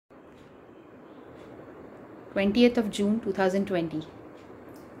20th of June 2020.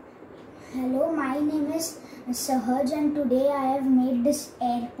 Hello, my name is Sahaj and today I have made this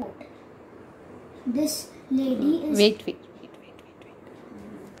airport. This lady is... Wait.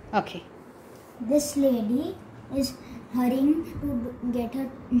 Okay. This lady is hurrying to get her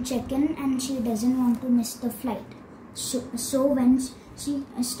check-in and she doesn't want to miss the flight. So when she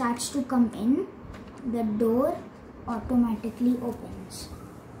starts to come in, the door automatically opens.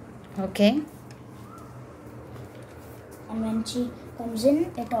 Okay. And when she comes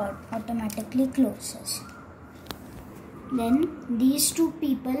in, it automatically closes. Then these two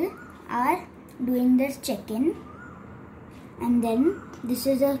people are doing their check-in. And then this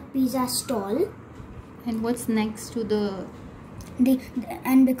is a pizza stall. And what's next to the...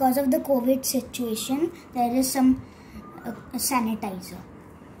 And because of the COVID situation, there is some sanitizer.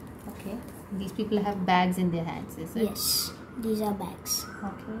 Okay. These people have bags in their hands, is it? Yes, these are bags.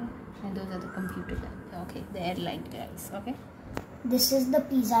 Okay. And those are the computer guys. Okay, the airline guys. Okay. This is the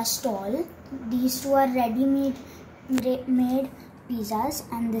pizza stall. These two are ready-made pizzas,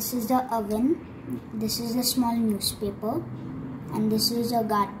 and this is the oven. This is a small newspaper, and this is a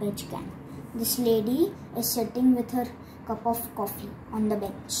garbage can. This lady is sitting with her cup of coffee on the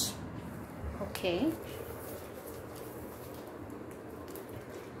bench. Okay.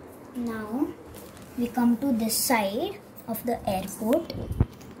 Now we come to this side of the airport.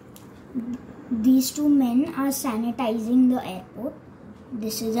 These two men are sanitizing the airport.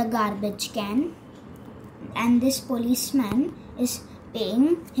 This is a garbage can, and this policeman is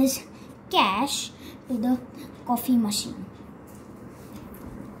paying his cash to the coffee machine.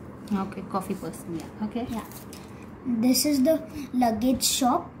 Okay, coffee person, yeah. Okay. Yeah. This is the luggage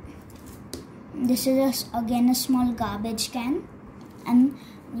shop. This is again a small garbage can, and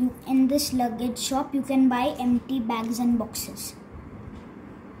in this luggage shop you can buy empty bags and boxes.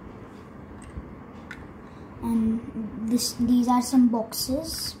 And these are some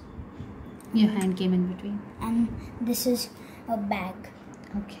boxes. Your hand came in between. And this is a bag.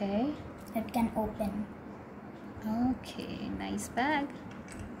 Okay. It can open. Okay, nice bag.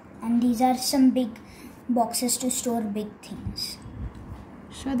 And these are some big boxes to store big things.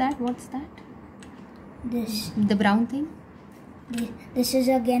 Show that. What's that? This. The brown thing? This is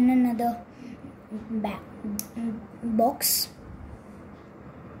again another box.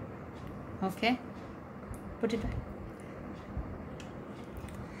 Okay. Put it back.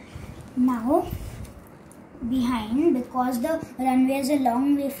 Now, behind, because the runway is a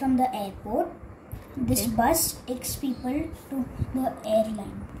long way from the airport, this bus takes people to the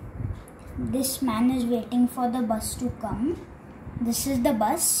airline. This man is waiting for the bus to come. This is the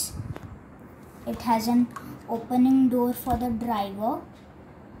bus. It has an opening door for the driver.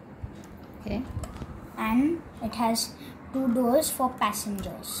 Okay. And it has two doors for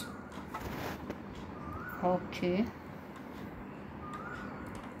passengers. Okay.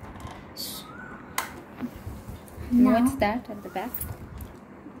 Now, what's that at the back?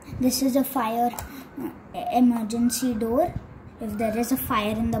 This is a fire emergency door. If there is a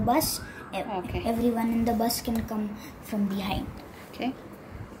fire in the bus, everyone in the bus can come from behind. Okay.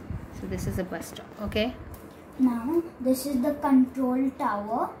 So this is a bus stop. Okay. Now this is the control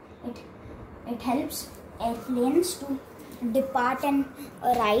tower. It helps airplanes to depart and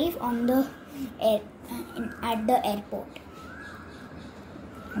arrive on the at the airport.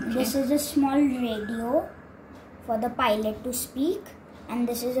 Okay. This is a small radio for the pilot to speak, and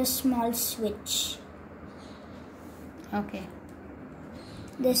this is a small switch. Okay.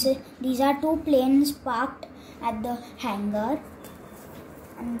 These are two planes parked at the hangar,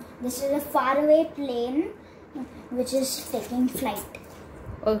 and this is a faraway plane which is taking flight.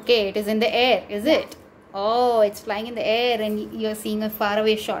 Okay, it is in the air, is it? Oh, it's flying in the air and you're seeing a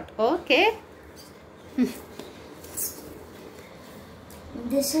faraway shot. Okay.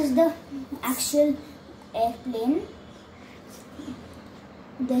 This is the actual airplane.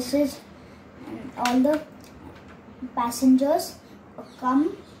 This is all the passengers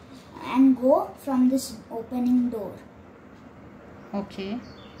come and go from this opening door. Okay.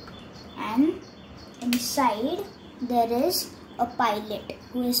 And inside there is a pilot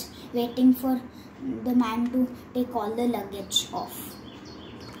who is waiting for the man to take all the luggage off.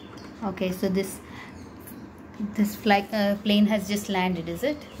 Okay, so this plane has just landed, is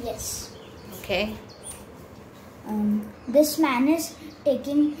it? Yes. Okay. This man is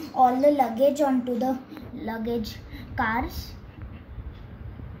taking all the luggage onto the luggage cars.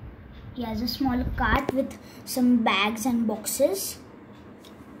 He has a small cart with some bags and boxes.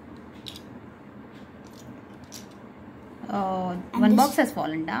 Oh, one box has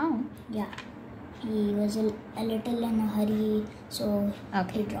fallen down. Yeah. He was a little in a hurry, so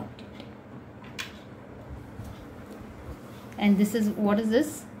okay. he dropped it. And this is, what is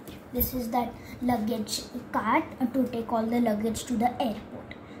this? This is that luggage cart to take all the luggage to the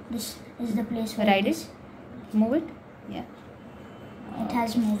airport. This is the place where Ride it. Move it. Yeah. It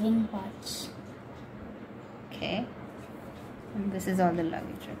has moving parts. Okay. And this is all the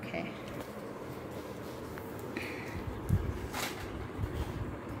luggage. Okay.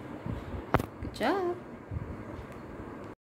 Good job.